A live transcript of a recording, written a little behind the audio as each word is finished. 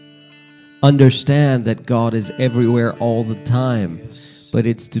understand that God is everywhere all the time, but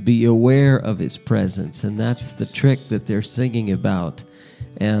it's to be aware of His presence, and that's the trick that they're singing about.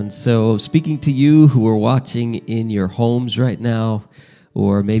 And so, speaking to you who are watching in your homes right now,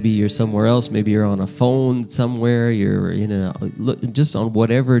 or maybe you're somewhere else, maybe you're on a phone somewhere, you're just on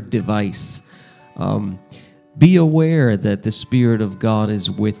whatever device, be aware that the Spirit of God is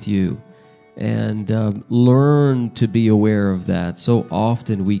with you, and learn to be aware of that. So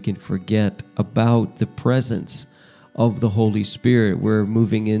often we can forget about the presence of the Holy Spirit. We're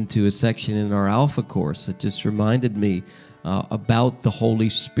moving into a section in our Alpha course that just reminded me about the Holy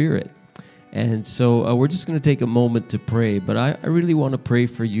Spirit. And so we're just going to take a moment to pray, but I really want to pray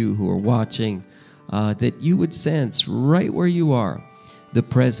for you who are watching, that you would sense right where you are the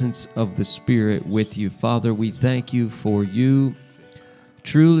presence of the Spirit with you. Father, we thank you for you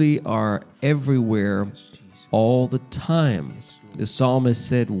truly are everywhere all the time. The psalmist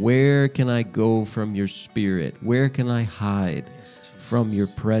said, "Where can I go from your Spirit? Where can I hide from your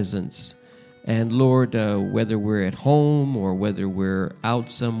presence?" And Lord, whether we're at home or whether we're out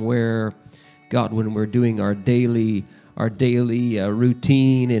somewhere, God, when we're doing our daily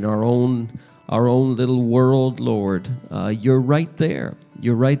routine in our own little world, Lord, you're right there.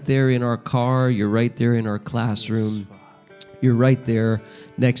 You're right there in our car. You're right there in our classroom. You're right there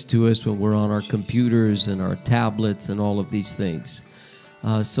next to us when we're on our computers and our tablets and all of these things.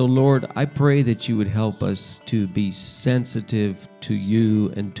 So, Lord, I pray that you would help us to be sensitive to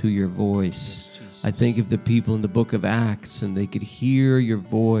you and to your voice. I think of the people in the book of Acts, and they could hear your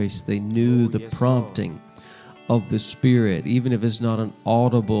voice. They knew the prompting of the Spirit. Even if it's not an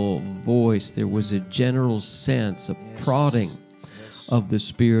audible voice, there was a general sense, a prodding of the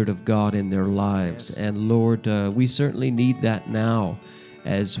Spirit of God in their lives. And Lord, we certainly need that now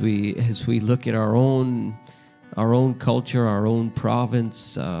as we look at our own culture, our own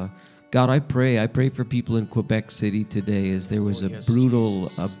province. God, I pray for people in Quebec City today, as there was a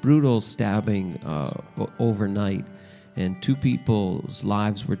brutal stabbing overnight, and 2 people's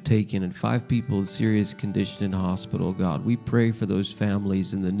lives were taken and 5 people in serious condition in hospital. God, we pray for those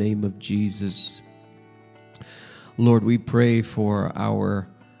families in the name of Jesus. Lord, we pray for our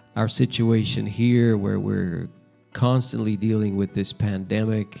situation here where we're constantly dealing with this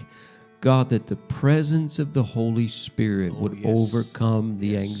pandemic. God, that the presence of the Holy Spirit would overcome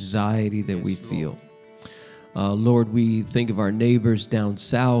the anxiety that we feel. Lord, we think of our neighbors down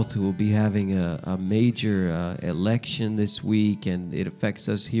south who will be having a major election this week, and it affects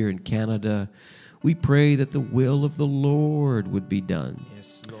us here in Canada. We pray that the will of the Lord would be done.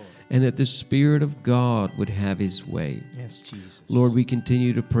 Yes, Lord. And that the Spirit of God would have His way. Yes, Jesus. Lord, we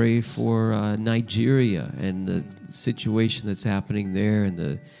continue to pray for Nigeria and the situation that's happening there, and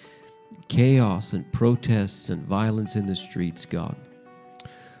the chaos and protests and violence in the streets, God.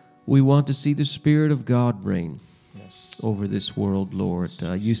 We want to see the Spirit of God reign over this world, Lord.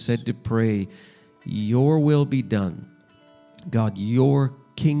 You said to pray, your will be done. God, your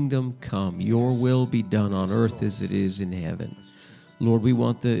kingdom come. Your will be done on earth as it is in heaven. Lord, we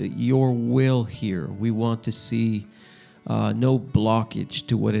want your will here. We want to see no blockage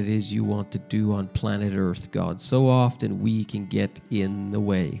to what it is you want to do on planet Earth, God. So often we can get in the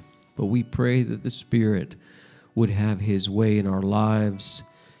way, but we pray that the Spirit would have His way in our lives,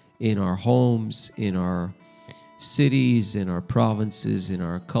 in our homes, in our cities, in our provinces, in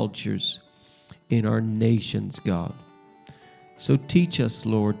our cultures, in our nations, God. So teach us,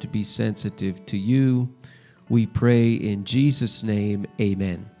 Lord, to be sensitive to you. We pray in Jesus' name,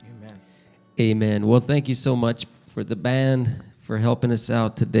 amen. Amen. Amen. Well, thank you so much for the band, for helping us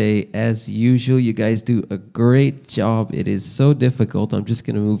out today. As usual, you guys do a great job. It is so difficult. I'm just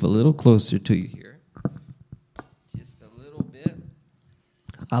going to move a little closer to you here. Just a little bit.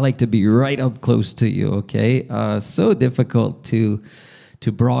 I like to be right up close to you, okay? So difficult to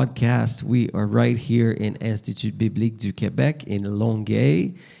broadcast. We are right here in Institut Biblique du Québec in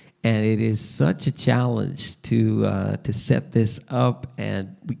Longueuil. And it is such a challenge to set this up,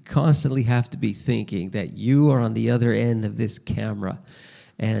 and we constantly have to be thinking that you are on the other end of this camera.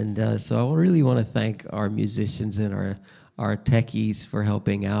 And so I really want to thank our musicians and our techies for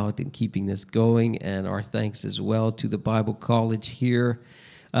helping out and keeping this going, and our thanks as well to the Bible College here.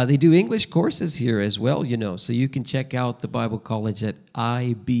 They do English courses here as well, so you can check out the Bible College at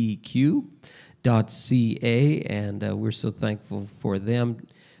ibq.ca, and we're so thankful for them.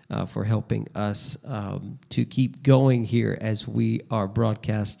 For helping us to keep going here as we are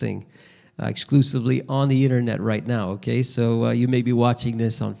broadcasting exclusively on the internet right now, okay? So you may be watching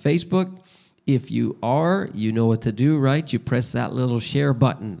this on Facebook. If you are, you know what to do, right? You press that little share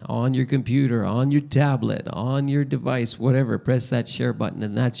button on your computer, on your tablet, on your device, whatever. Press that share button,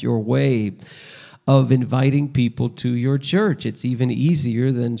 and that's your way of inviting people to your church. It's even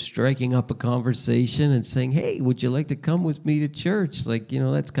easier than striking up a conversation and saying, hey, would you like to come with me to church? Like,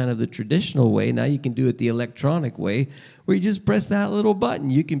 that's kind of the traditional way. Now you can do it the electronic way, where you just press that little button.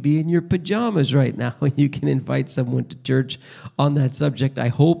 You can be in your pajamas right now and you can invite someone to church on that subject. I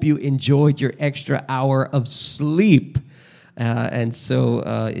hope you enjoyed your extra hour of sleep. And so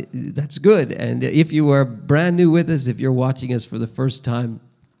that's good. And if you are brand new with us, if you're watching us for the first time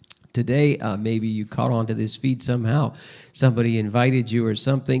today, maybe you caught on to this feed somehow. Somebody invited you or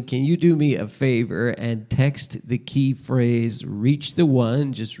something. Can you do me a favor and text the key phrase, reach the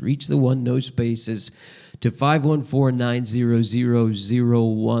one, just reach the one, no spaces, to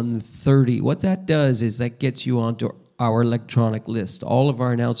 514-900-0130. What that does is that gets you onto our electronic list. All of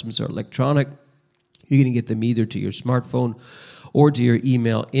our announcements are electronic. You're going to get them either to your smartphone or to your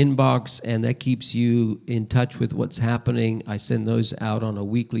email inbox, and that keeps you in touch with what's happening. I send those out on a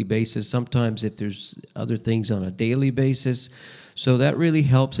weekly basis, sometimes if there's other things on a daily basis. So that really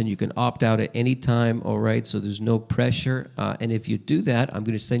helps, and you can opt out at any time, all right? So there's no pressure. And if you do that, I'm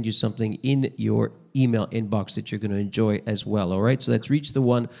going to send you something in your email inbox that you're going to enjoy as well, all right? So that's reach the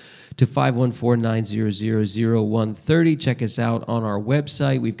one to 514-900-0130. Check us out on our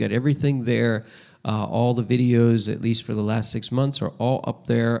website. We've got everything there. All the videos, at least for the last 6 months, are all up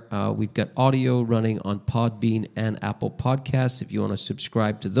there. We've got audio running on Podbean and Apple Podcasts. If you want to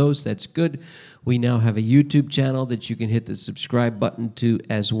subscribe to those, that's good. We now have a YouTube channel that you can hit the subscribe button to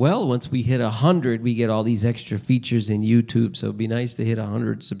as well. Once we hit 100, we get all these extra features in YouTube, so it'd be nice to hit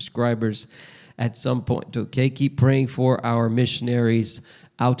 100 subscribers at some point, okay? Keep praying for our missionaries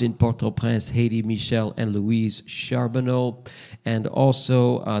out in Port-au-Prince, Haiti, Michel, and Louise Charbonneau. And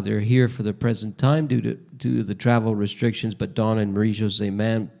also, they're here for the present time due to the travel restrictions, but Don and Marie-Josée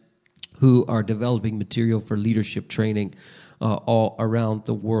Mann, who are developing material for leadership training all around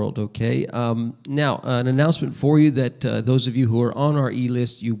the world, okay? Now, an announcement for you that those of you who are on our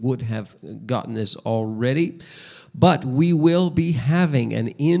e-list, you would have gotten this already, but we will be having an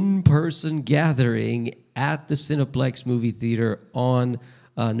in-person gathering at the Cineplex Movie Theater on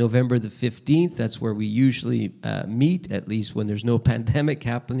November the 15th. That's where we usually meet, at least when there's no pandemic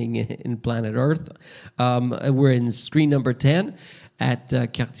happening in planet Earth. We're in screen number 10 at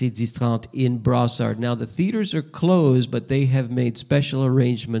Quartier 1030 in Brossard. Now, the theaters are closed, but they have made special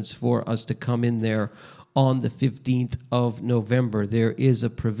arrangements for us to come in there on the 15th of November. There is a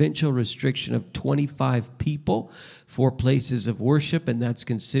provincial restriction of 25 people for places of worship, and that's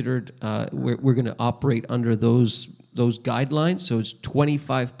considered, we're going to operate under those guidelines. So it's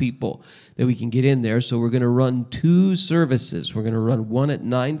 25 people that we can get in there. So we're going to run 2 services. We're going to run one at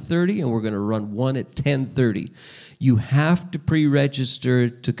 9:30 and we're going to run one at 10:30. You have to pre-register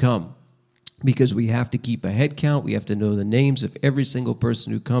to come, because we have to keep a head count. We have to know the names of every single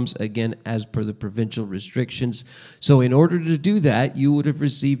person who comes, again, as per the provincial restrictions. So in order to do that, you would have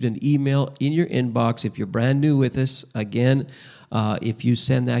received an email in your inbox. If you're brand new with us, again, if you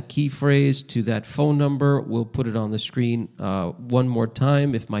send that key phrase to that phone number, we'll put it on the screen one more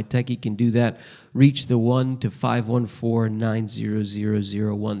time. If my techie can do that, reach the one to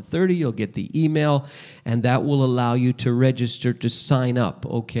 514-900-0130. You'll get the email, and that will allow you to register to sign up,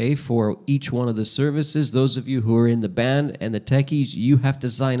 okay, for each one of the services. Those of you who are in the band and the techies, you have to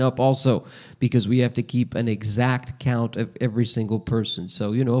sign up also, because we have to keep an exact count of every single person.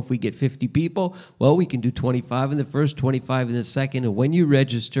 So, if we get 50 people, well, we can do 25 in the first, 25 in the second, and when you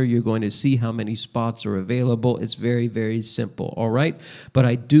register, you're going to see how many spots are available. It's very, very simple, all right? But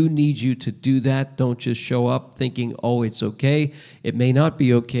I do need you to do that. Don't just show up thinking, oh, it's okay. It may not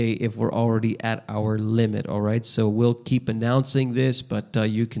be okay if we're already at our limit, all right? So we'll keep announcing this, but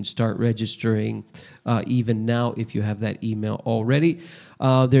you can start registering even now if you have that email already.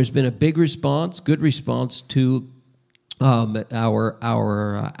 There's been a big response, good response to our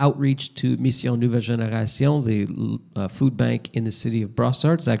outreach to Mission Nouvelle Génération, the food bank in the city of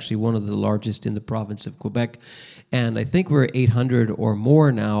Brossard. It's actually one of the largest in the province of Quebec. And I think we're 800 or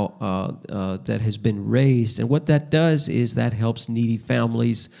more now that has been raised. And what that does is that helps needy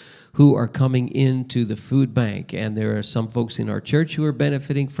families who are coming into the food bank. And there are some folks in our church who are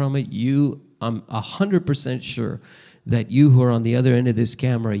benefiting from it. I'm 100% sure that you who are on the other end of this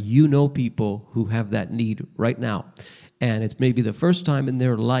camera, you know people who have that need right now. And it's maybe the first time in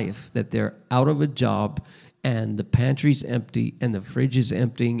their life that they're out of a job and the pantry's empty and the fridge is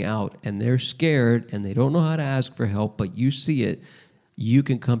emptying out and they're scared and they don't know how to ask for help, but you see it. you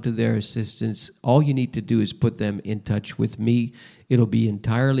can come to their assistance. All you need to do is put them in touch with me. It'll be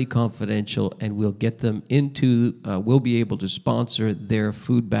entirely confidential, and we'll get them we'll be able to sponsor their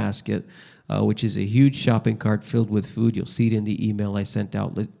food basket, which is a huge shopping cart filled with food. You'll see it in the email I sent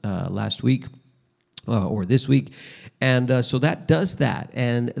out last week. Or this week. And so that does that.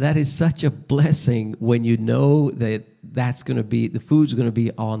 And that is such a blessing when you know that the food's going to be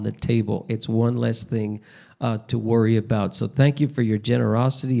on the table. It's one less thing to worry about. So thank you for your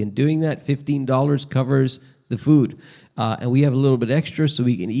generosity in doing that. $15 covers the food. And we have a little bit extra, so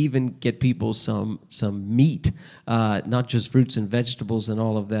we can even get people some meat, not just fruits and vegetables and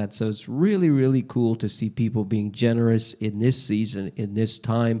all of that. So it's really, really cool to see people being generous in this season, in this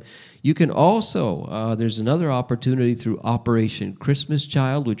time. You can also, there's another opportunity through Operation Christmas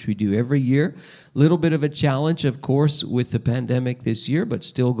Child, which we do every year. Little bit of a challenge, of course, with the pandemic this year, but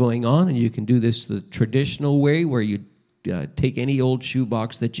still going on. And you can do this the traditional way, where you take any old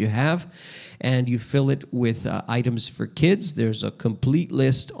shoebox that you have and you fill it with items for kids. There's a complete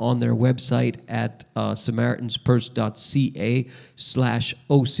list on their website at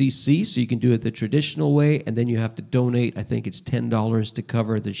SamaritansPurse.ca/OCC. So you can do it the traditional way, and then you have to donate. I think it's $10 to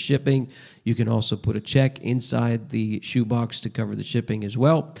cover the shipping. You can also put a check inside the shoebox to cover the shipping as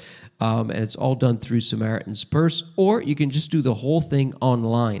well. And it's all done through Samaritan's Purse, or you can just do the whole thing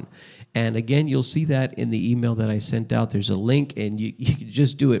online. And again, you'll see that in the email that I sent out. There's a link, and you can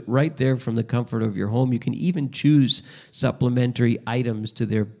just do it right there from the comfort of your home. You can even choose supplementary items to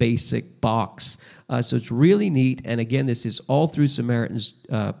their basic box. So it's really neat. And again, this is all through Samaritan's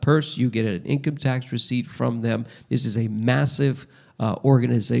Purse. You get an income tax receipt from them. This is a massive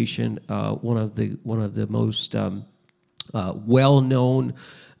organization, one of the most well-known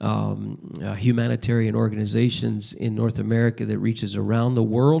humanitarian organizations in North America that reaches around the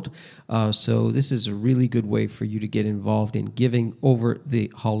world. So this is a really good way for you to get involved in giving over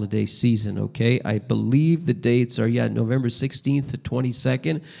the holiday season, okay? I believe the dates are, November 16th to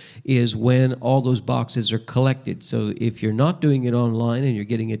 22nd is when all those boxes are collected. So if you're not doing it online and you're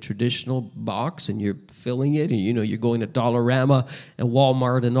getting a traditional box and you're filling it, and you're going to Dollarama and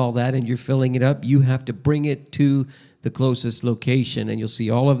Walmart and all that, and you're filling it up, you have to bring it to the closest location, and you'll see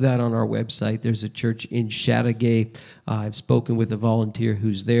all of that on our website. There's a church in Chateauguay. I've spoken with a volunteer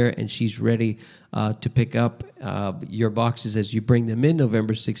who's there, and she's ready to pick up your boxes as you bring them in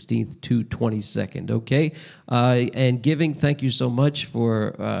November 16th to 22nd, okay? And giving, thank you so much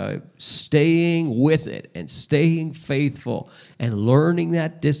for staying with it and staying faithful and learning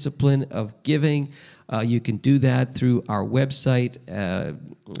that discipline of giving. You can do that through our website,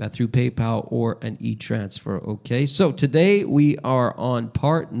 through PayPal, or an e-transfer, okay? So today we are on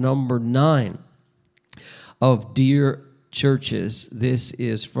part number 9 of Dear Churches. This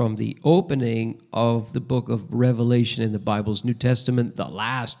is from the opening of the book of Revelation in the Bible's New Testament, the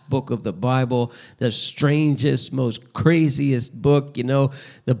last book of the Bible, the strangest, most craziest book, the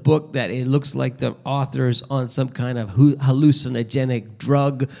book that it looks like the author's on some kind of hallucinogenic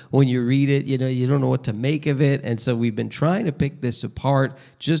drug when you read it. You don't know what to make of it. And so we've been trying to pick this apart,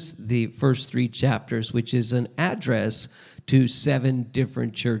 just the first 3 chapters, which is an address to 7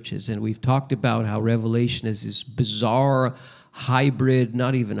 different churches. And we've talked about how Revelation is this bizarre hybrid,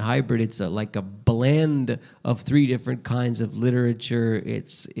 not even hybrid, it's like a blend of 3 different kinds of literature.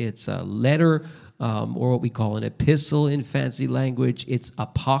 It's a letter, or what we call an epistle in fancy language. It's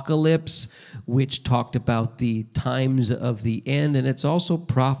apocalypse, which talked about the times of the end, and it's also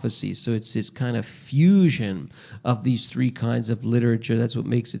prophecy. So it's this kind of fusion of these 3 kinds of literature. That's what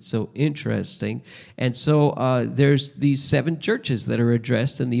makes it so interesting. And so there's these 7 churches that are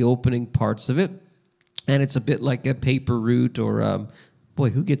addressed in the opening parts of it, and it's a bit like a paper route, or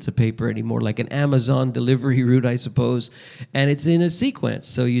who gets a paper anymore? Like an Amazon delivery route, I suppose. And it's in a sequence.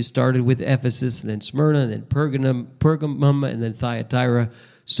 So you started with Ephesus, and then Smyrna, and then Pergamum, and then Thyatira,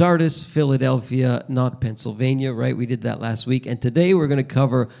 Sardis, Philadelphia, not Pennsylvania, right? We did that last week. And today we're going to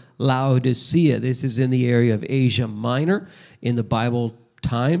cover Laodicea. This is in the area of Asia Minor in the Bible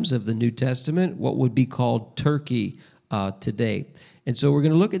times of the New Testament, what would be called Turkey today. And so we're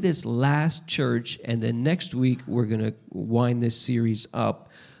going to look at this last church, and then next week we're going to wind this series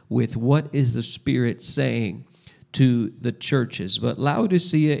up with what is the Spirit saying to the churches. But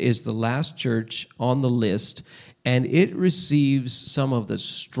Laodicea is the last church on the list, and it receives some of the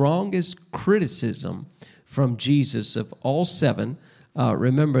strongest criticism from Jesus of all 7.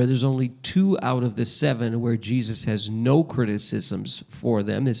 Remember, there's only 2 out of the 7 where Jesus has no criticisms for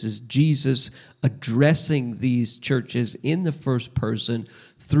them. This is Jesus addressing these churches in the first person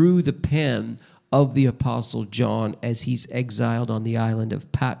through the pen of the Apostle John as he's exiled on the island of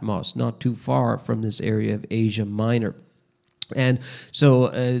Patmos, not too far from this area of Asia Minor. And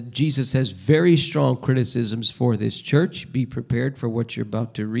so Jesus has very strong criticisms for this church. Be prepared for what you're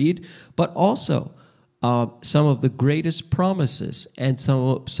about to read, but also some of the greatest promises and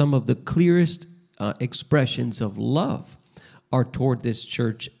some of the clearest expressions of love are toward this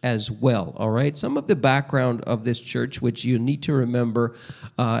church as well, all right? Some of the background of this church, which you need to remember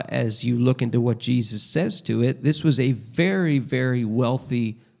as you look into what Jesus says to it, this was a very, very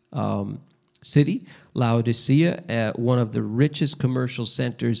wealthy city, Laodicea, one of the richest commercial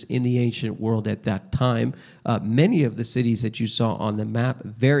centers in the ancient world at that time. Many of the cities that you saw on the map,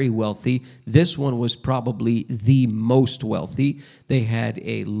 very wealthy. This one was probably the most wealthy. They had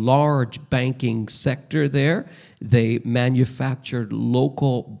a large banking sector there. They manufactured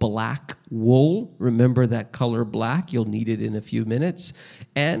local black wool. Remember that color black? You'll need it in a few minutes.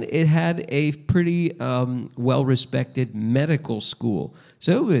 And it had a pretty well-respected medical school.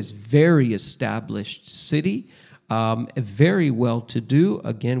 So it was very established city, very well-to-do,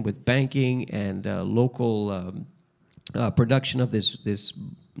 again, with banking and local production of this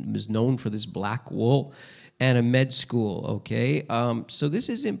was known for this black wool, and a med school, okay? So this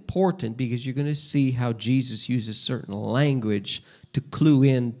is important because you're going to see how Jesus uses certain language to clue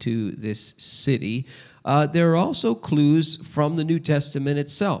into this city. There are also clues from the New Testament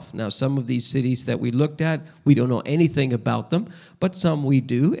itself. Now, some of these cities that we looked at, we don't know anything about them, but some we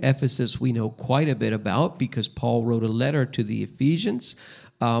do. Ephesus we know quite a bit about because Paul wrote a letter to the Ephesians.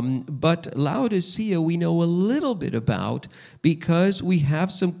 But Laodicea we know a little bit about because we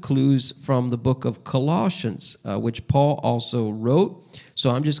have some clues from the book of Colossians, which Paul also wrote. So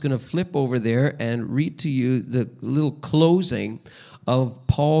I'm just going to flip over there and read to you the little closing of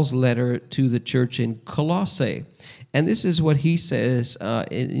Paul's letter to the church in Colossae. And this is what he says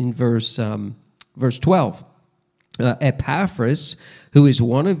in verse 12. Epaphras, who is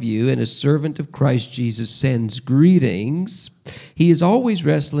one of you and a servant of Christ Jesus, sends greetings. He is always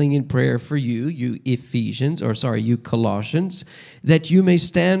wrestling in prayer for you, you Colossians, that you may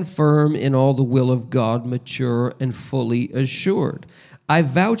stand firm in all the will of God, mature and fully assured. I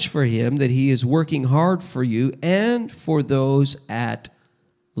vouch for him that he is working hard for you and for those at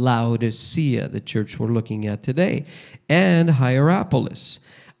Laodicea, the church we're looking at today, and Hierapolis.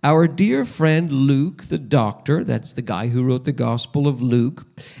 Our dear friend Luke, the doctor, that's the guy who wrote the Gospel of Luke,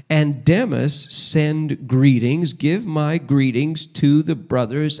 and Demas send greetings. Give my greetings to the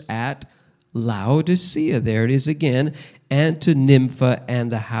brothers at Laodicea. There it is again. And to Nympha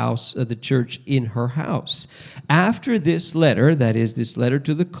and the house of the church in her house. After this letter, that is, this letter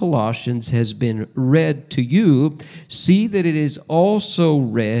to the Colossians, has been read to you, see that it is also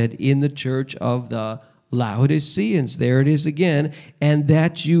read in the church of the Laodiceans. There it is again. And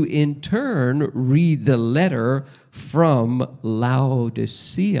that you in turn read the letter from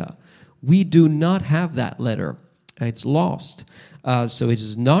Laodicea. We do not have that letter. It's lost. So it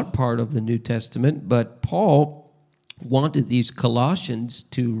is not part of the New Testament, but Paul wanted these Colossians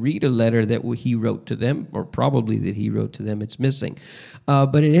to read a letter that he wrote to them, or probably that he wrote to them. It's missing.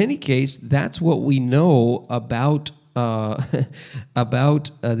 But in any case, that's what we know about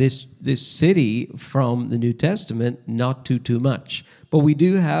this city from the New Testament. Not too much, but we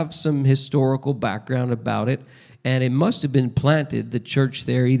do have some historical background about it. And it must have been planted, the church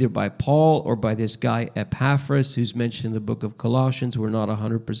there, either by Paul or by this guy Epaphras, who's mentioned in the book of Colossians. We're not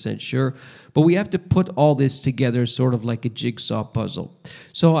 100% sure. But we have to put all this together sort of like a jigsaw puzzle.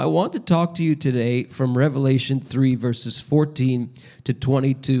 So I want to talk to you today from Revelation 3, verses 14 to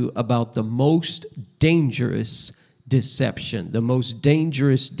 22, about the most dangerous deception. The most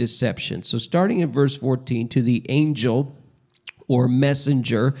dangerous deception. So starting in verse 14, to the angel or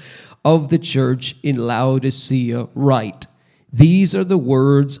messenger of the church in Laodicea write, these are the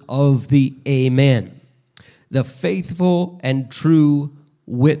words of the Amen, the faithful and true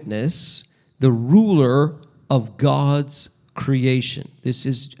witness, the ruler of God's creation. This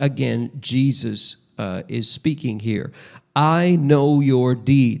is, again, Jesus is speaking here. I know your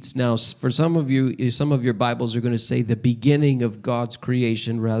deeds. Now, for some of you, some of your Bibles are going to say the beginning of God's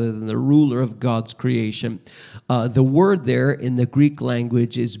creation rather than the ruler of God's creation. The word there in the Greek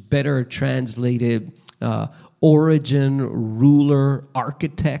language is better translated origin, ruler,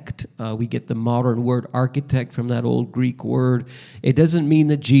 architect. We get the modern word architect from that old Greek word. It doesn't mean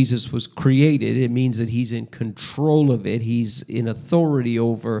that Jesus was created. It means that he's in control of it. He's in authority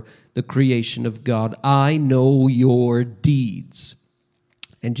over the creation of God. I know your deeds.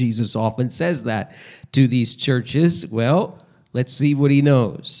 And Jesus often says that to these churches. Well, let's see what he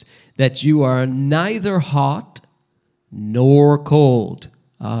knows. That you are neither hot nor cold.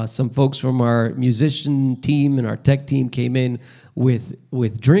 Some folks from our musician team and our tech team came in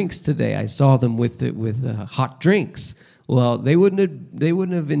with drinks today. I saw them with hot drinks. Well, they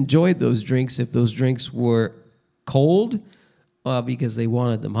wouldn't have enjoyed those drinks if those drinks were cold, because they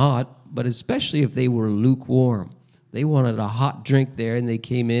wanted them hot, but especially if they were lukewarm. They wanted a hot drink there, and they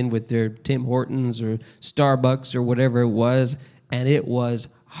came in with their Tim Hortons or Starbucks or whatever it was, and it was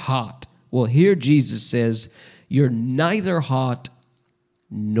hot. Well, here Jesus says, you're neither hot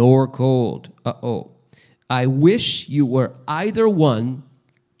nor cold. Uh-oh. I wish you were either one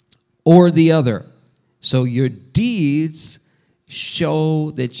or the other. So your deeds show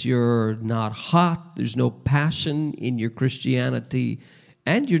that you're not hot, there's no passion in your Christianity,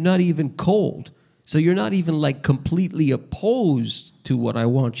 and you're not even cold. So you're not even like completely opposed to what I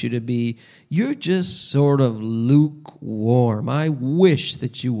want you to be. You're just sort of lukewarm. I wish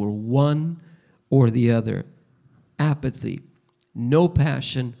that you were one or the other. Apathy, no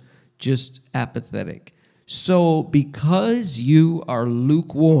passion, just apathetic. So because you are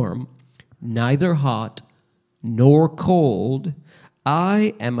lukewarm, neither hot nor cold,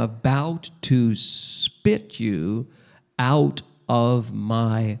 I am about to spit you out of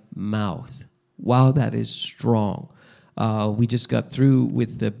my mouth. Wow, that is strong. We just got through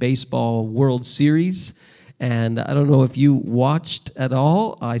with the Baseball World Series, and I don't know if you watched at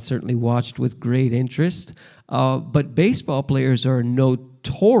all. I certainly watched with great interest. But baseball players are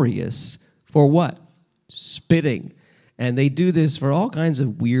notorious for what? Spitting. And they do this for all kinds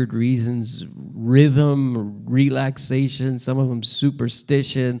of weird reasons, rhythm, relaxation, some of them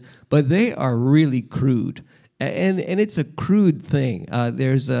superstition, but they are really crude. And it's a crude thing.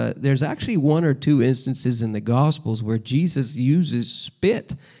 There's actually one or two instances in the Gospels where Jesus uses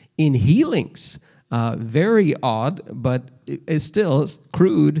spit in healings. Very odd, but it's still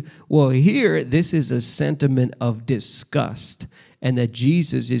crude. Well, here, this is a sentiment of disgust, and that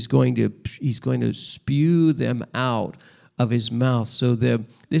Jesus is going to spew them out of his mouth. So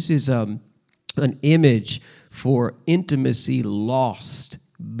this is an image for intimacy lost.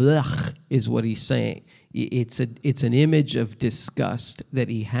 Blech is what he's saying. It's an image of disgust that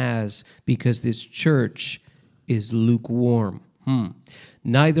he has because this church is lukewarm.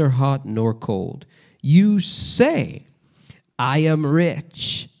 Neither hot nor cold. You say, I am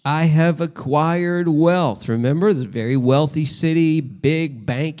rich. I have acquired wealth. Remember, this very wealthy city, big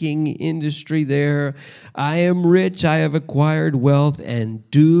banking industry there. I am rich. I have acquired wealth and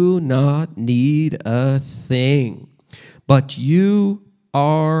do not need a thing. But you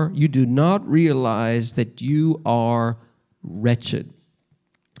do not realize that you are wretched,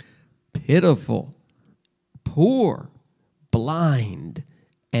 pitiful, poor, blind,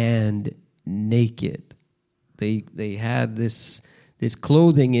 and naked. They had this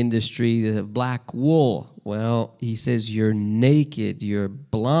clothing industry, the black wool. Well, he says you're naked, you're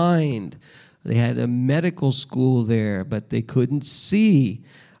blind. They had a medical school there, but they couldn't see.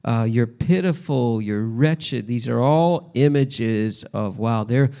 You're pitiful, you're wretched. These are all images of, wow,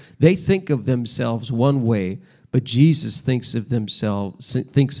 they think of themselves one way, but Jesus thinks of them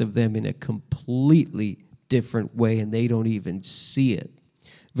in a completely different way, and they don't even see it.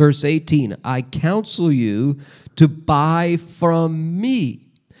 Verse 18, I counsel you to buy from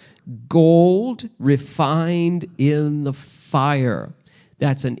me gold refined in the fire.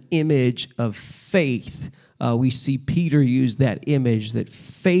 That's an image of faith. We see Peter use that image, that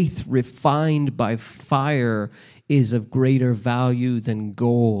faith refined by fire is of greater value than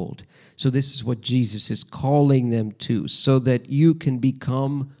gold. So this is what Jesus is calling them to, so that you can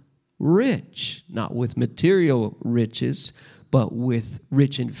become rich, not with material riches, but with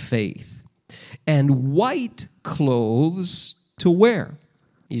rich in faith. And white clothes to wear.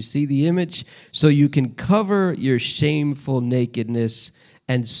 You see the image? So you can cover your shameful nakedness,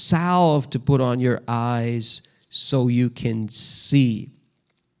 and salve to put on your eyes so you can see.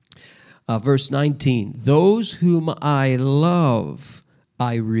 Verse 19, those whom I love,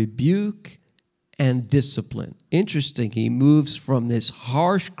 I rebuke and discipline. Interesting, he moves from this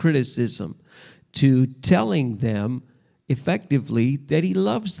harsh criticism to telling them effectively that he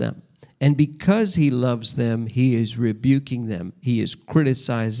loves them. And because he loves them, he is rebuking them. He is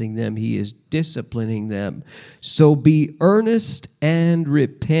criticizing them. He is disciplining them. So be earnest and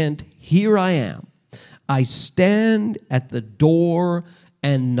repent. Here I am. I stand at the door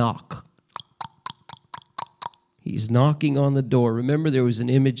and knock. He's knocking on the door. Remember, there was an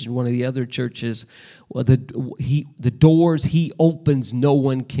image in one of the other churches. Well, the doors he opens, no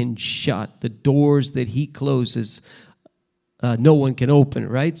one can shut. The doors that he closes, no one can open,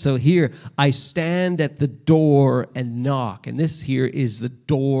 right? So here, I stand at the door and knock. And this here is the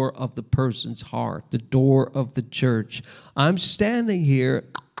door of the person's heart, the door of the church. I'm standing here,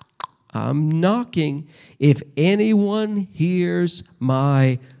 I'm knocking. If anyone hears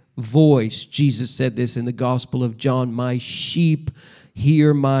my voice. Jesus said this in the Gospel of John, my sheep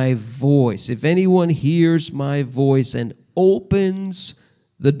hear my voice. If anyone hears my voice and opens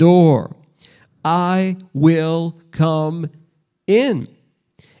the door, I will come in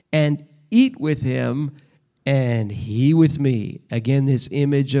and eat with him and he with me. Again, this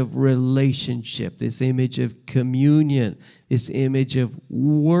image of relationship, this image of communion, this image of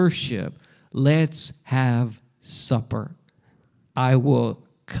worship. Let's have supper. I will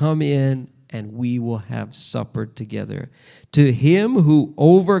come in and we will have supper together. To him who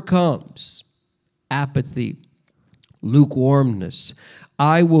overcomes apathy, lukewarmness,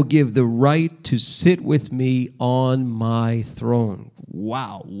 I will give the right to sit with me on my throne.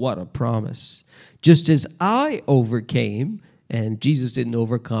 Wow, what a promise. Just as I overcame, and Jesus didn't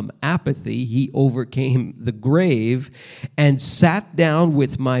overcome apathy, he overcame the grave and sat down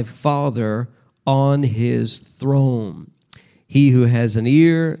with my Father on his throne. He who has an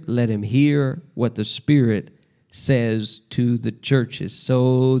ear, let him hear what the Spirit says to the churches.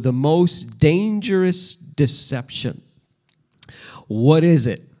 So the most dangerous deception, what is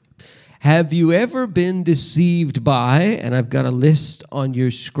it? Have you ever been deceived by, and I've got a list on your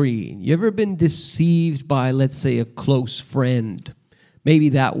screen, you ever been deceived by, let's say, a close friend? Maybe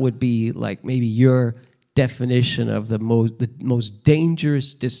that would be like maybe your definition of the most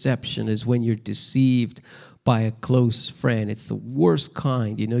dangerous deception is when you're deceived by a close friend. It's the worst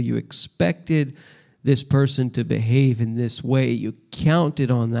kind. You know, you expected this person to behave in this way. You counted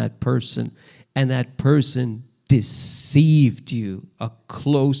on that person, and that person deceived you. A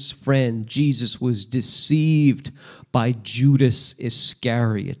close friend. Jesus was deceived by Judas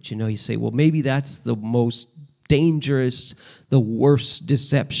Iscariot. You know, you say, well, maybe that's the most dangerous, the worst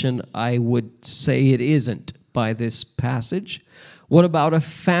deception. I would say it isn't by this passage. What about a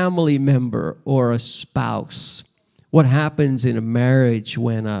family member or a spouse? What happens in a marriage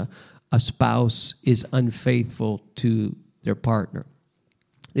when a spouse is unfaithful to their partner?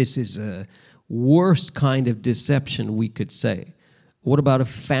 This is a worst kind of deception, we could say. What about a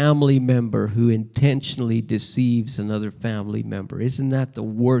family member who intentionally deceives another family member? Isn't that the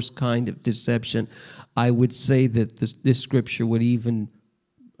worst kind of deception? I would say that this scripture would even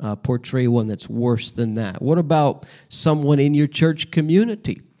portray one that's worse than that. What about someone in your church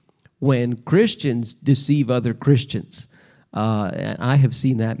community? When Christians deceive other Christians. And I have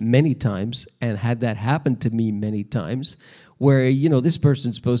seen that many times and had that happen to me many times where, you know, this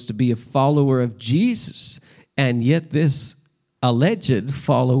person's supposed to be a follower of Jesus, and yet this alleged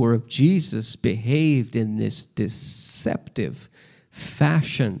follower of Jesus behaved in this deceptive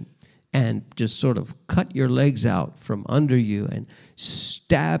fashion and just sort of cut your legs out from under you and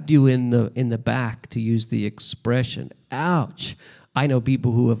stabbed you in the back, to use the expression. Ouch. I know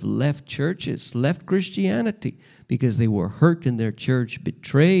people who have left churches, left Christianity, because they were hurt in their church,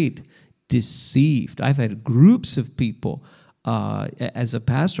 betrayed, deceived. I've had groups of people. As a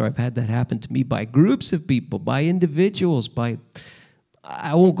pastor, I've had that happen to me by groups of people, by individuals,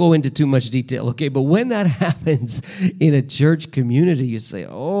 I won't go into too much detail, okay? But when that happens in a church community, you say,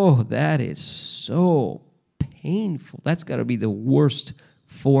 oh, that is so painful. That's got to be the worst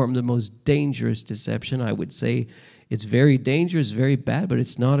form, the most dangerous deception. I would say it's very dangerous, very bad, but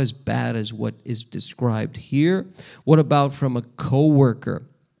it's not as bad as what is described here. What about from a coworker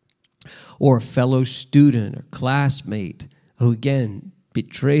or a fellow student or classmate who, again,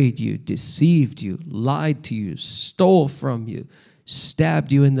 betrayed you, deceived you, lied to you, stole from you,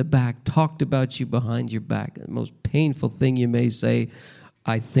 stabbed you in the back, talked about you behind your back? The most painful thing you may say,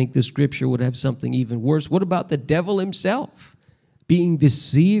 I think the scripture would have something even worse. What about the devil himself? Being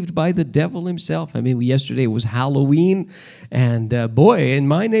deceived by the devil himself. I mean, yesterday was Halloween, and boy, in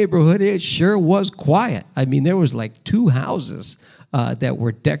my neighborhood, it sure was quiet. I mean, there was like 2 houses that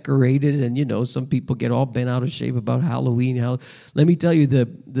were decorated, and you know, some people get all bent out of shape about Halloween. Let me tell you,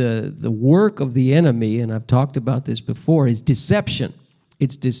 the work of the enemy, and I've talked about this before, is deception.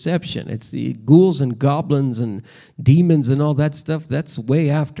 It's deception. It's the ghouls and goblins and demons and all that stuff. That's way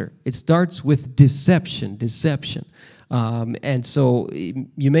after. It starts with deception. And so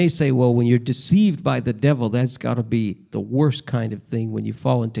you may say, well, when you're deceived by the devil, that's got to be the worst kind of thing when you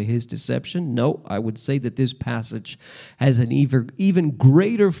fall into his deception. No, I would say that this passage has an even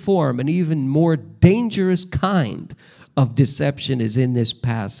greater form, an even more dangerous kind of deception is in this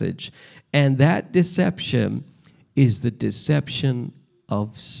passage. And that deception is the deception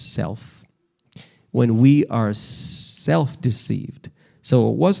of self. When we are self-deceived. So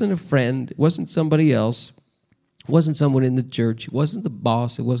it wasn't a friend, it wasn't somebody else. It wasn't someone in the church. It wasn't the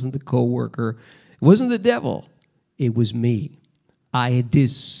boss. It wasn't the coworker. It wasn't the devil. It was me. I had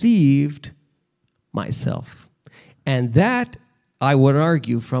deceived myself. And that I would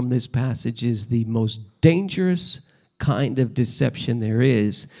argue from this passage is the most dangerous kind of deception there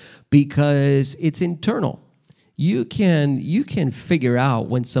is, because it's internal. You can figure out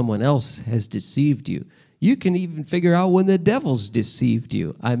when someone else has deceived you. You can even figure out when the devil's deceived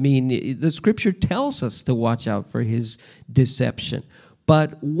you. I mean, the scripture tells us to watch out for his deception.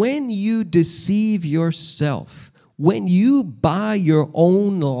 But when you deceive yourself, when you buy your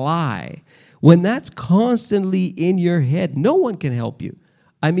own lie, when that's constantly in your head, no one can help you.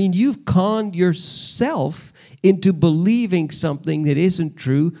 I mean, you've conned yourself into believing something that isn't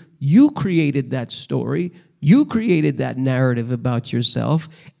true. You created that story. You created that narrative about yourself,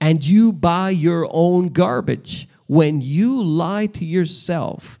 and you buy your own garbage. When you lie to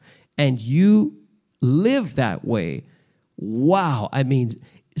yourself and you live that way, wow, I mean,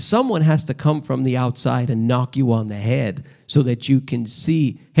 someone has to come from the outside and knock you on the head so that you can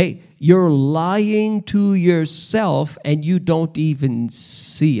see, hey, you're lying to yourself and you don't even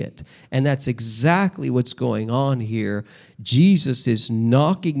see it. And that's exactly what's going on here. Jesus is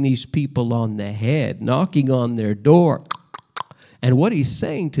knocking these people on the head, knocking on their door. And what he's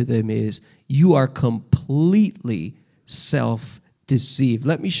saying to them is, you are completely self-deceived.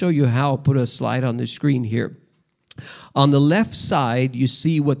 Let me show you how. I'll put a slide on the screen here. On the left side, you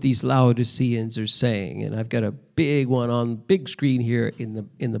see what these Laodiceans are saying, and I've got a big one on big screen here in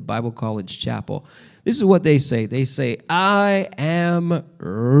the Bible College Chapel. This is what they say. They say, I am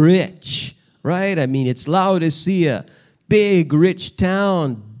rich, right? I mean, it's Laodicea, big, rich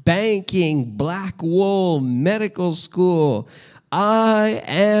town, banking, black wool, medical school. I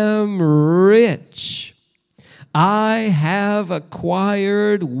am rich. I have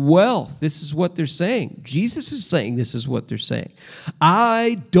acquired wealth. This is what they're saying. Jesus is saying this is what they're saying.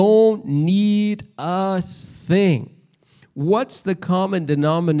 I don't need a thing. What's the common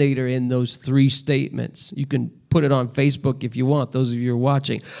denominator in those three statements? You can put it on Facebook if you want, those of you who are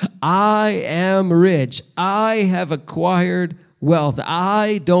watching. I am rich. I have acquired wealth.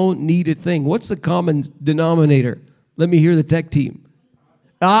 I don't need a thing. What's the common denominator? Let me hear the tech team.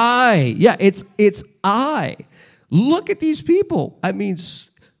 I. Yeah, it's I. Look at these people. I mean,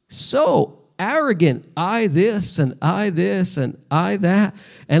 so arrogant. I this and I this and I that.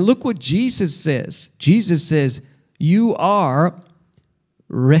 And look what Jesus says. Jesus says, you are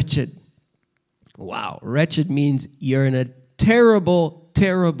wretched. Wow. Wretched means you're in a terrible,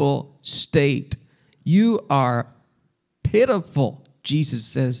 terrible state. You are pitiful, Jesus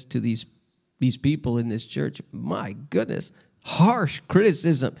says to these people in this church. My goodness. Harsh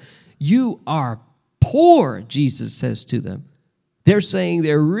criticism. You are poor, Jesus says to them. They're saying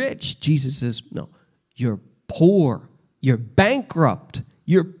they're rich. Jesus says, no, you're poor. You're bankrupt.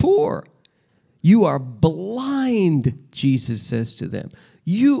 You're poor. You are blind, Jesus says to them.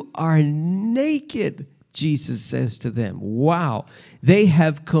 You are naked, Jesus says to them. Wow. They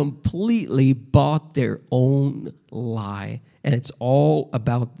have completely bought their own lie, and it's all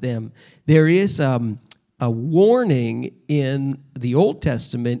about them. There is a warning in the Old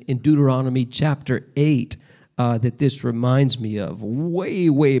Testament in Deuteronomy chapter 8 that this reminds me of. Way,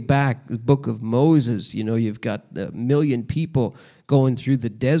 way back, the book of Moses, you know, you've got 1 million people going through the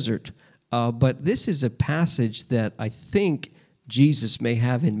desert. But this is a passage that I think Jesus may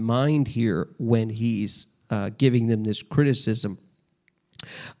have in mind here when he's giving them this criticism.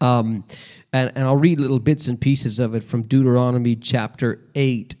 And I'll read little bits and pieces of it from Deuteronomy chapter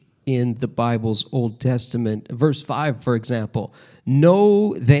 8 in the Bible's Old Testament. Verse 5, for example,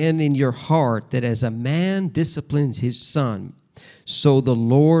 know then in your heart that as a man disciplines his son, so the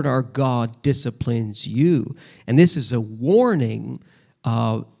Lord our God disciplines you. And this is a warning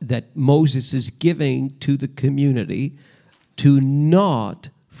that Moses is giving to the community to not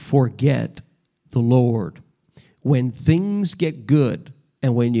forget the Lord. When things get good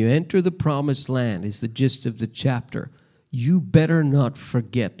and when you enter the promised land, is the gist of the chapter, you better not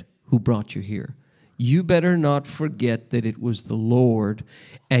forget who brought you here. You better not forget that it was the Lord,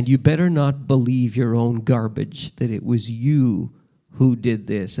 and you better not believe your own garbage, that it was you who did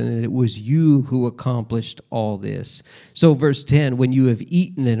this, and that it was you who accomplished all this. So verse 10, when you have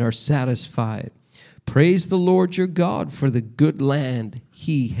eaten and are satisfied, praise the Lord your God for the good land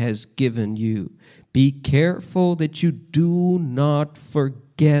he has given you. Be careful that you do not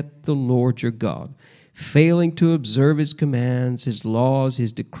forget the Lord your God, failing to observe his commands, his laws,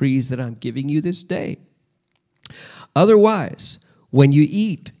 his decrees that I'm giving you this day. Otherwise, when you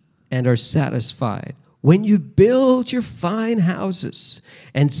eat and are satisfied, when you build your fine houses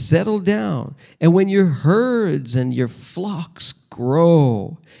and settle down, and when your herds and your flocks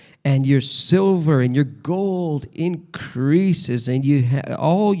grow, and your silver and your gold increases, and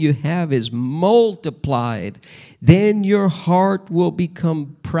all you have is multiplied, then your heart will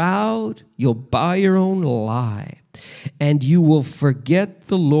become proud. You'll buy your own lie, and you will forget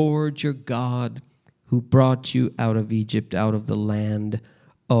the Lord your God, who brought you out of Egypt, out of the land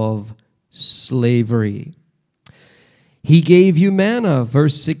of slavery. He gave you manna,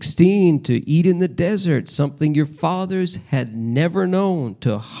 verse 16, to eat in the desert, something your fathers had never known,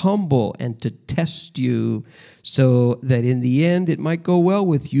 to humble and to test you, so that in the end it might go well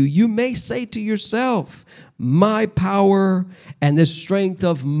with you. You may say to yourself, my power and the strength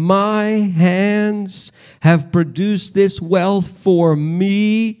of my hands have produced this wealth for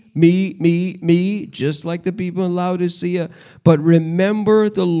me, just like the people in Laodicea. But remember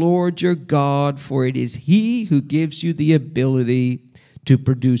the Lord your God, for it is He who gives you the ability to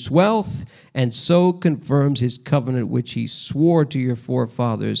produce wealth, and so confirms His covenant which He swore to your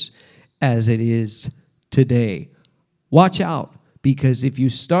forefathers, as it is today. Watch out, because if you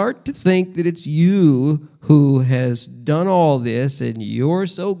start to think that it's you who has done all this and you're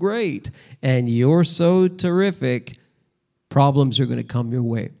so great and you're so terrific, problems are going to come your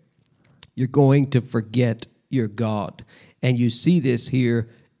way. You're going to forget your God. And you see this here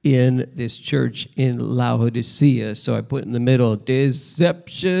in this church in Laodicea. So I put in the middle,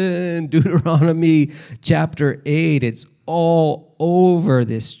 deception, Deuteronomy chapter 8. It's all over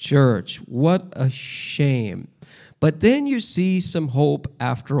this church. What a shame. But then you see some hope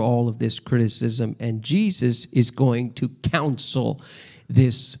after all of this criticism, and Jesus is going to counsel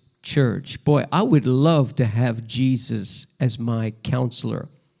this church. Boy, I would love to have Jesus as my counselor.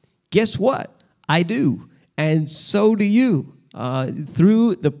 Guess what? I do, and so do you.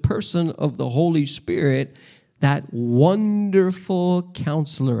 Through the person of the Holy Spirit, that wonderful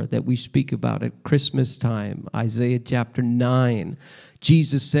counselor that we speak about at Christmas time, Isaiah chapter 9.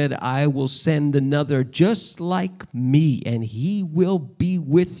 Jesus said, I will send another just like me, and he will be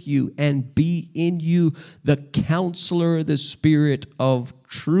with you and be in you, the counselor, the Spirit of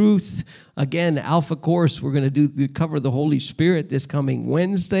truth. Again, Alpha Course, we're going to cover the Holy Spirit this coming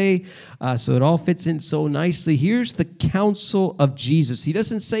Wednesday, so it all fits in so nicely. Here's the counsel of Jesus. He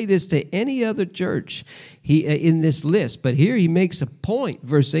doesn't say this to any other church in this list, but here he makes a point.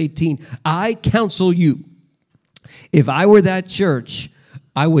 Verse 18, I counsel you. If I were that church,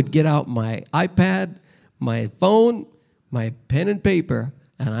 I would get out my iPad, my phone, my pen and paper,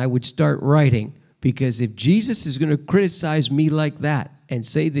 and I would start writing. Because if Jesus is going to criticize me like that and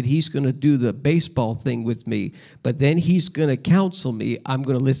say that he's going to do the baseball thing with me, but then he's going to counsel me, I'm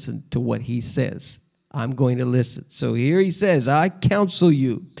going to listen to what he says. I'm going to listen. So here he says, I counsel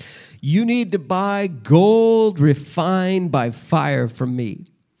you. You need to buy gold refined by fire from me.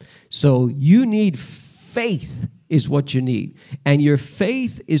 So you need faith is what you need. And your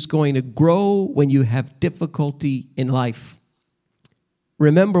faith is going to grow when you have difficulty in life.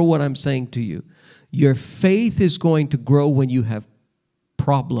 Remember what I'm saying to you. Your faith is going to grow when you have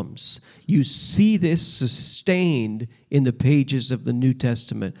problems. You see this sustained in the pages of the New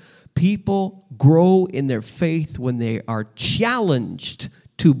Testament. People grow in their faith when they are challenged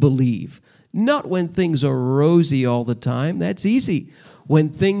to believe. Not when things are rosy all the time. That's easy. When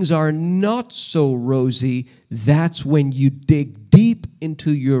things are not so rosy, that's when you dig deep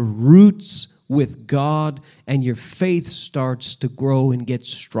into your roots with God and your faith starts to grow and get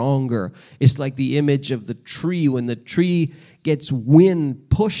stronger. It's like the image of the tree. When the tree gets wind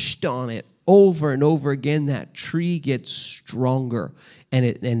pushed on it over and over again, that tree gets stronger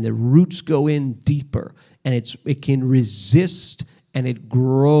and the roots go in deeper and it can resist and it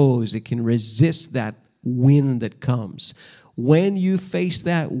grows. It can resist that wind that comes. When you face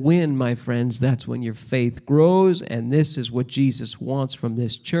that wind, my friends, that's when your faith grows, and this is what Jesus wants from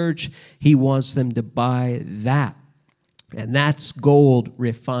this church. He wants them to buy that, and that's gold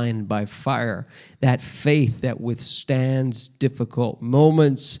refined by fire, that faith that withstands difficult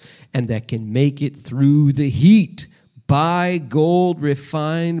moments and that can make it through the heat. Buy gold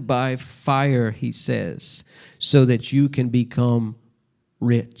refined by fire, he says, so that you can become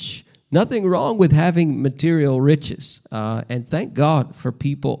rich. Nothing wrong with having material riches, and thank God for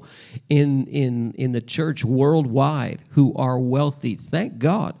people in the church worldwide who are wealthy. Thank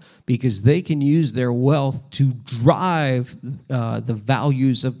God, because they can use their wealth to drive the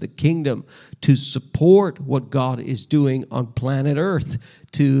values of the kingdom, to support what God is doing on planet Earth,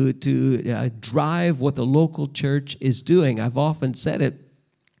 to drive what the local church is doing. I've often said it.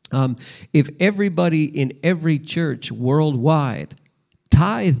 If everybody in every church worldwide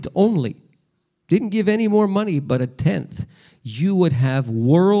tithed only, didn't give any more money but a tenth, you would have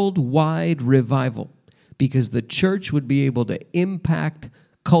worldwide revival, because the church would be able to impact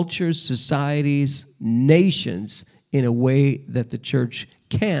cultures, societies, nations in a way that the church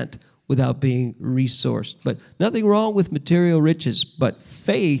can't without being resourced. But nothing wrong with material riches, but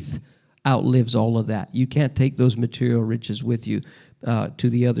faith outlives all of that. You can't take those material riches with you to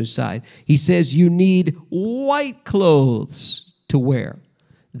the other side. He says you need white clothes to wear.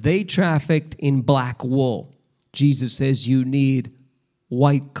 They trafficked in black wool. Jesus says you need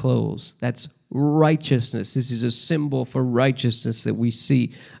white clothes. That's righteousness. This is a symbol for righteousness that we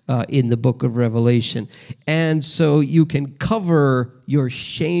see in the book of Revelation. And so you can cover your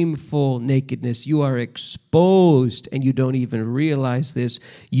shameful nakedness. You are exposed and you don't even realize this.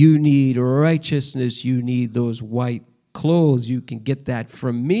 You need righteousness. You need those white clothes. You can get that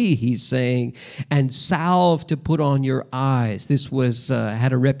from me, he's saying, and salve to put on your eyes. This was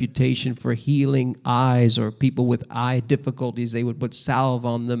had a reputation for healing eyes, or people with eye difficulties, they would put salve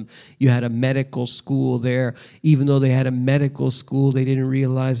on them. You had a medical school there. Even though they had a medical school, they didn't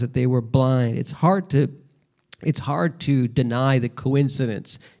realize that they were blind. It's hard to deny the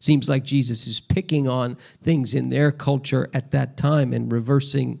coincidence. Seems like Jesus is picking on things in their culture at that time and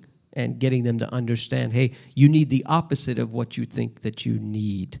reversing and getting them to understand, hey, you need the opposite of what you think that you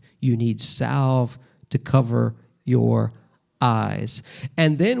need. You need salve to cover your eyes.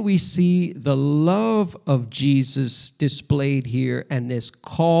 And then we see the love of Jesus displayed here and this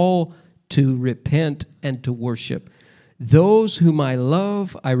call to repent and to worship. Those whom I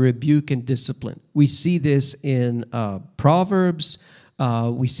love, I rebuke and discipline. We see this in Proverbs.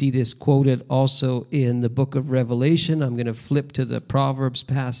 We see this quoted also in the book of Revelation. I'm going to flip to the Proverbs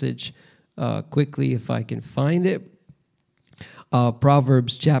passage quickly if I can find it.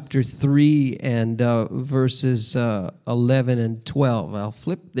 Proverbs chapter 3 and verses 11 and 12. I'll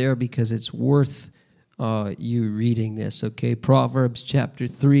flip there because it's worth you reading this, okay? Proverbs chapter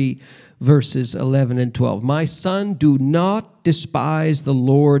 3, verses 11 and 12. My son, do not despise the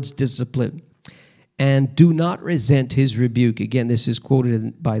Lord's discipline, and do not resent his rebuke. Again, this is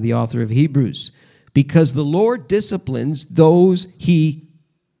quoted by the author of Hebrews. Because the Lord disciplines those he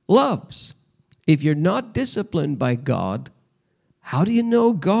loves. If you're not disciplined by God, how do you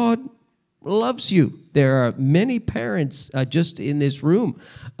know God loves you? There are many parents just in this room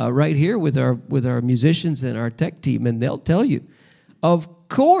right here with our musicians and our tech team, and they'll tell you, of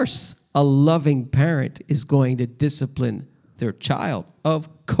course, a loving parent is going to discipline their child. Of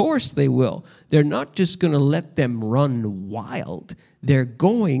course they will. They're not just going to let them run wild. They're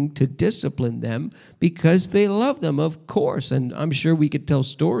going to discipline them because they love them, of course. And I'm sure we could tell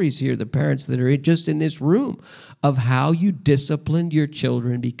stories here, the parents that are just in this room, of how you disciplined your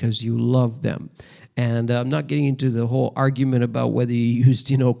children because you love them. And I'm not getting into the whole argument about whether you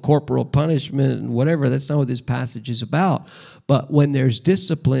used, corporal punishment and whatever. That's not what this passage is about. But when there's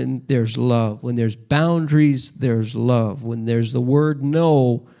discipline, there's love. When there's boundaries, there's love. When there's the word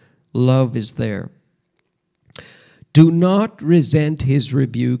no, love is there. Do not resent his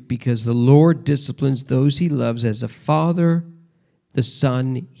rebuke, because the Lord disciplines those he loves as a father, the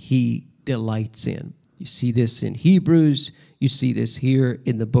son he delights in. You see this in Hebrews. You see this here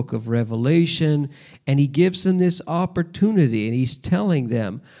in the book of Revelation. And he gives them this opportunity, and he's telling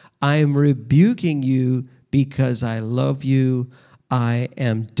them, I am rebuking you because I love you. I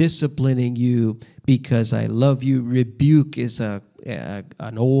am disciplining you because I love you. Rebuke is an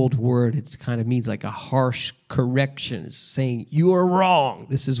old word. It kind of means like a harsh correction. It's saying, you are wrong.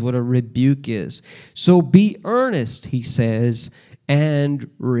 This is what a rebuke is. So be earnest, he says, and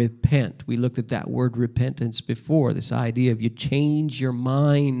repent. We looked at that word repentance before, this idea of you change your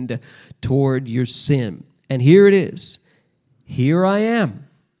mind toward your sin. And here it is. Here I am.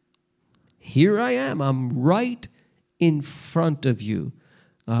 Here I am. I'm right in front of you.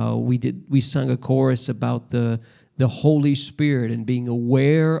 We sung a chorus about the Holy Spirit and being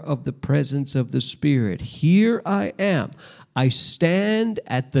aware of the presence of the Spirit. Here I am. I stand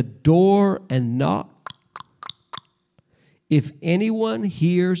at the door and knock. If anyone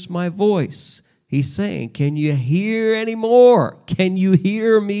hears my voice, he's saying, can you hear any more? Can you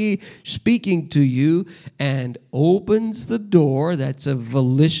hear me speaking to you? And opens the door. That's a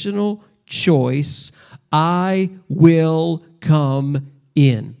volitional choice. I will come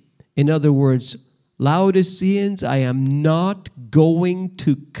in. In other words, Laodiceans, I am not going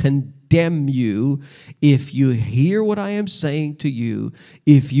to condemn you if you hear what I am saying to you.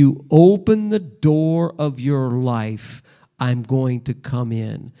 If you open the door of your life, I'm going to come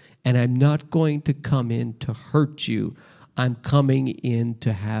in. And I'm not going to come in to hurt you. I'm coming in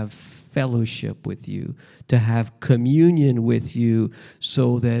to have fellowship with you, to have communion with you,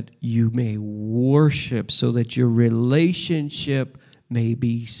 so that you may worship, so that your relationship may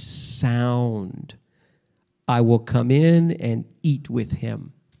be sound. I will come in and eat with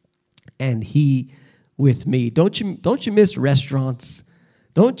him, and he with me. Don't you miss restaurants?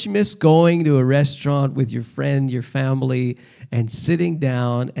 Don't you miss going to a restaurant with your friend, your family, and sitting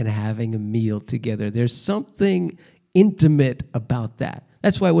down and having a meal together? There's something intimate about that.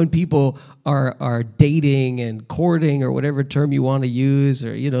 That's why when people are dating and courting, or whatever term you want to use,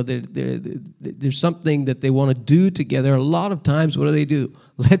 or there's something that they want to do together, a lot of times what do?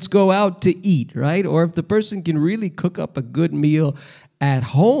 Let's go out to eat, right? Or if the person can really cook up a good meal at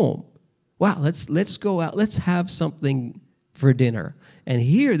home, wow, let's go out, let's have something for dinner. And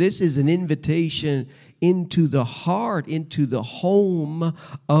here, this is an invitation into the heart, into the home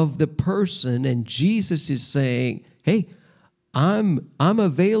of the person, and Jesus is saying, hey, I'm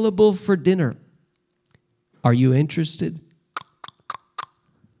available for dinner. Are you interested?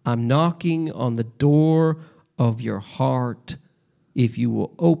 I'm knocking on the door of your heart. If you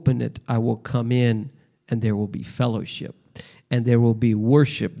will open it, I will come in, and there will be fellowship, and there will be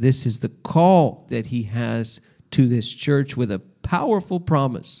worship. This is the call that he has to this church, with a powerful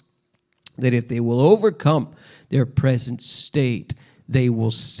promise that if they will overcome their present state, they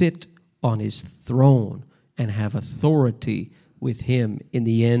will sit on his throne and have authority with him in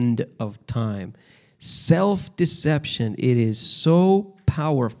the end of time. Self-deception, it is so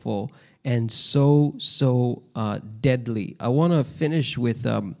powerful and so deadly. I want to finish with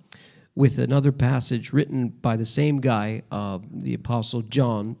another passage written by the same guy, the Apostle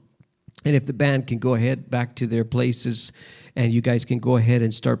John. And if the band can go ahead back to their places, and you guys can go ahead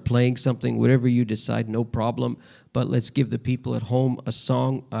and start playing something, whatever you decide, no problem. But let's give the people at home a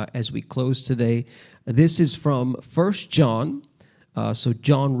song as we close today. This is from 1 John. So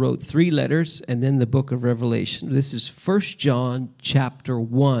John wrote 3 letters and then the book of Revelation. This is 1 John chapter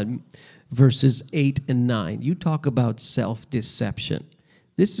 1, verses 8 and 9. You talk about self-deception.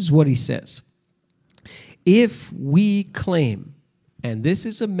 This is what he says. If we claim, and this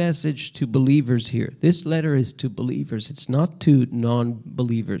is a message to believers here. This letter is to believers. It's not to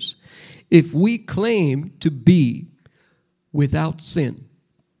non-believers. If we claim to be without sin,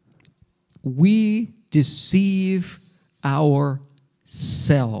 we deceive ourselves,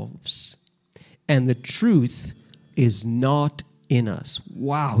 and the truth is not in us.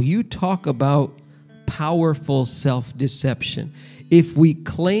 Wow, you talk about powerful self-deception. If we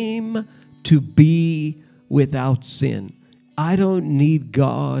claim to be without sin, I don't need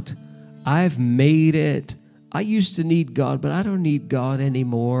God. I've made it. I used to need God, but I don't need God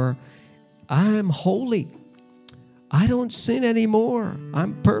anymore. I'm holy. I don't sin anymore.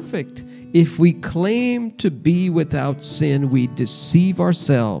 I'm perfect. If we claim to be without sin, we deceive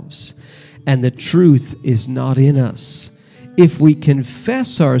ourselves, and the truth is not in us. If we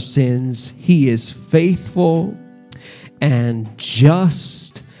confess our sins, he is faithful and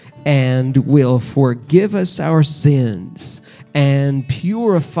just and will forgive us our sins and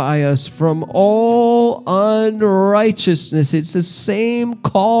purify us from all unrighteousness. It's the same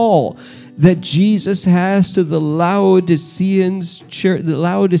call that Jesus has to the Laodicean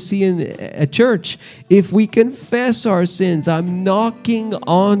church. If we confess our sins, I'm knocking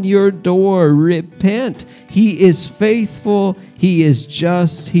on your door. Repent. He is faithful. He is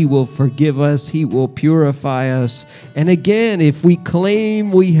just. He will forgive us. He will purify us. And again, if we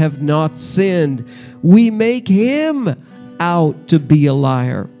claim we have not sinned, we make him out to be a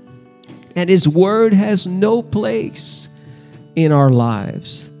liar, and his word has no place in our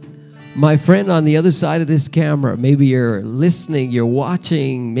lives. My friend on the other side of this camera, maybe you're listening, you're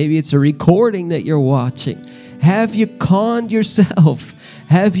watching, maybe it's a recording that you're watching. Have you conned yourself?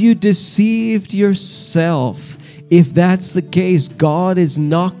 Have you deceived yourself? If that's the case, God is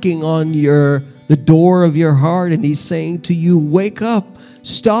knocking on the door of your heart, and he's saying to you, wake up.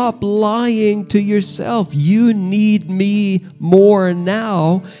 Stop lying to yourself. You need me more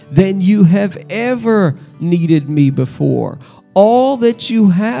now than you have ever needed me before. All that you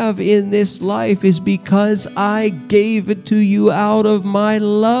have in this life is because I gave it to you out of my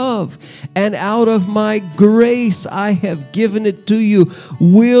love and out of my grace. I have given it to you.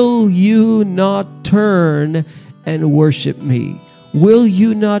 Will you not turn and worship me? Will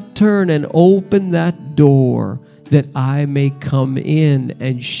you not turn and open that door, that I may come in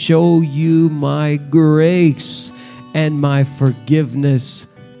and show you my grace and my forgiveness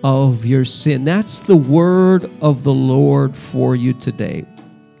of your sin? That's the word of the Lord for you today.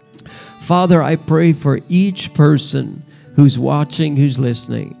 Father, I pray for each person who's watching, who's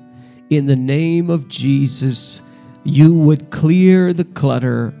listening. In the name of Jesus, you would clear the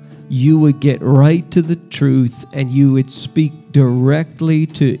clutter, you would get right to the truth, and you would speak directly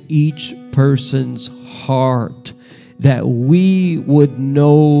to each person's heart. that we would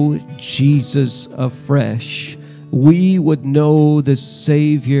know Jesus afresh. We would know the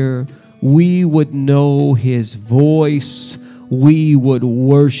Savior. We would know His voice. We would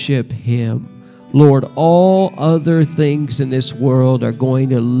worship Him. Lord, all other things in this world are going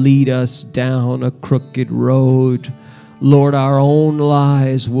to lead us down a crooked road. Lord, our own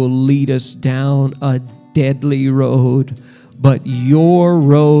lives will lead us down a deadly road, but your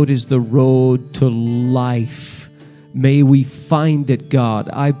road is the road to life. May we find it, God.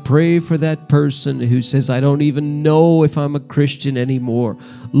 I pray for that person who says, I don't even know if I'm a Christian anymore.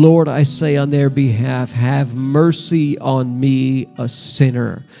 Lord, I say on their behalf, have mercy on me, a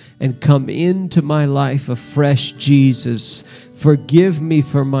sinner, and come into my life afresh, Jesus. Forgive me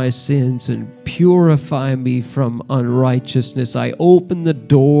for my sins and purify me from unrighteousness. I open the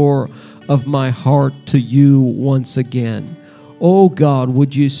door of my heart to you once again. Oh God,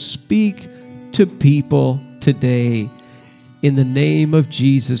 would you speak to people today? In the name of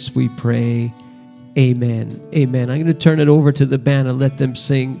Jesus we pray. Amen. Amen. I'm going to turn it over to the band and let them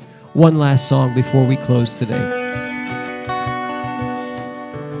sing one last song before we close today.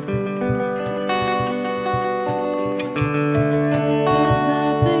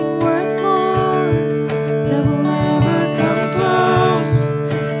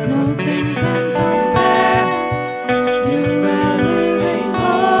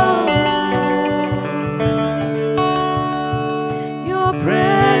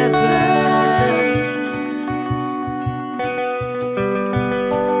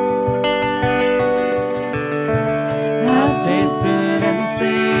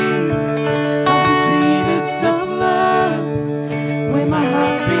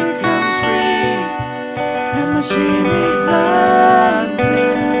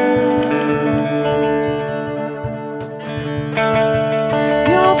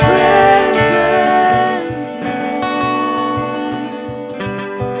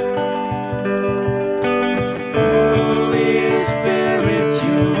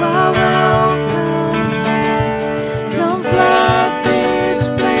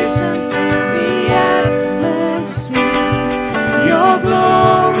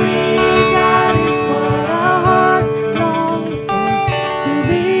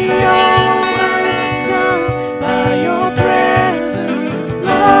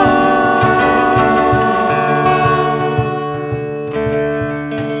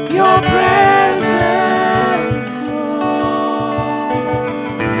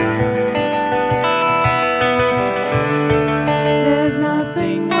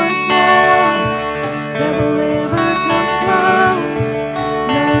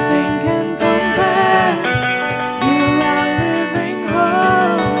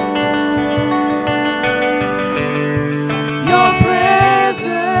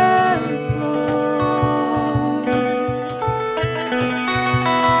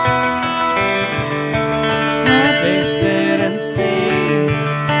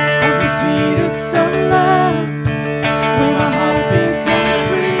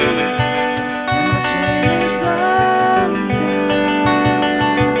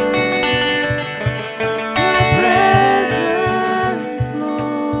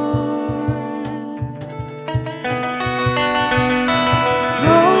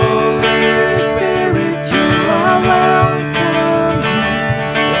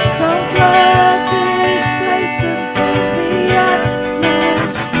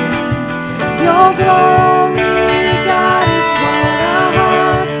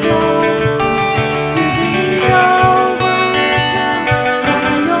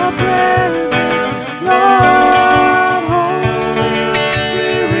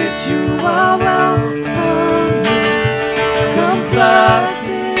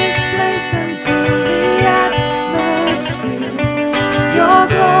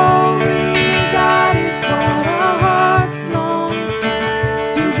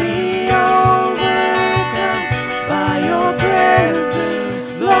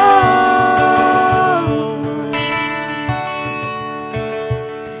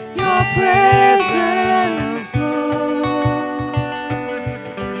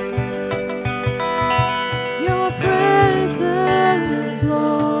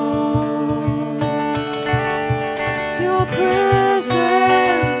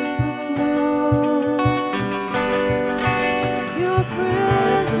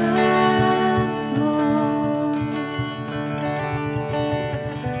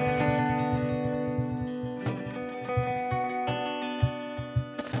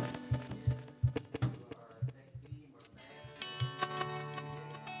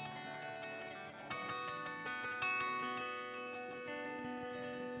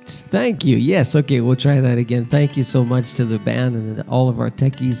 Thank you. Yes. Okay. We'll try that again. Thank you so much to the band and all of our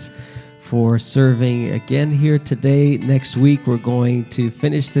techies for serving again here today. Next week, we're going to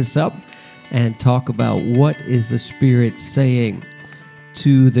finish this up and talk about what is the Spirit saying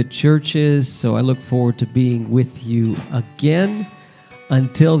to the churches. So I look forward to being with you again.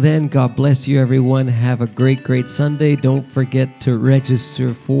 Until then, God bless you, everyone. Have a great, great Sunday. Don't forget to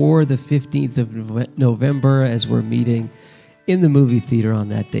register for the 15th of November as we're meeting in the movie theater on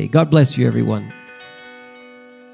that day. God bless you, everyone.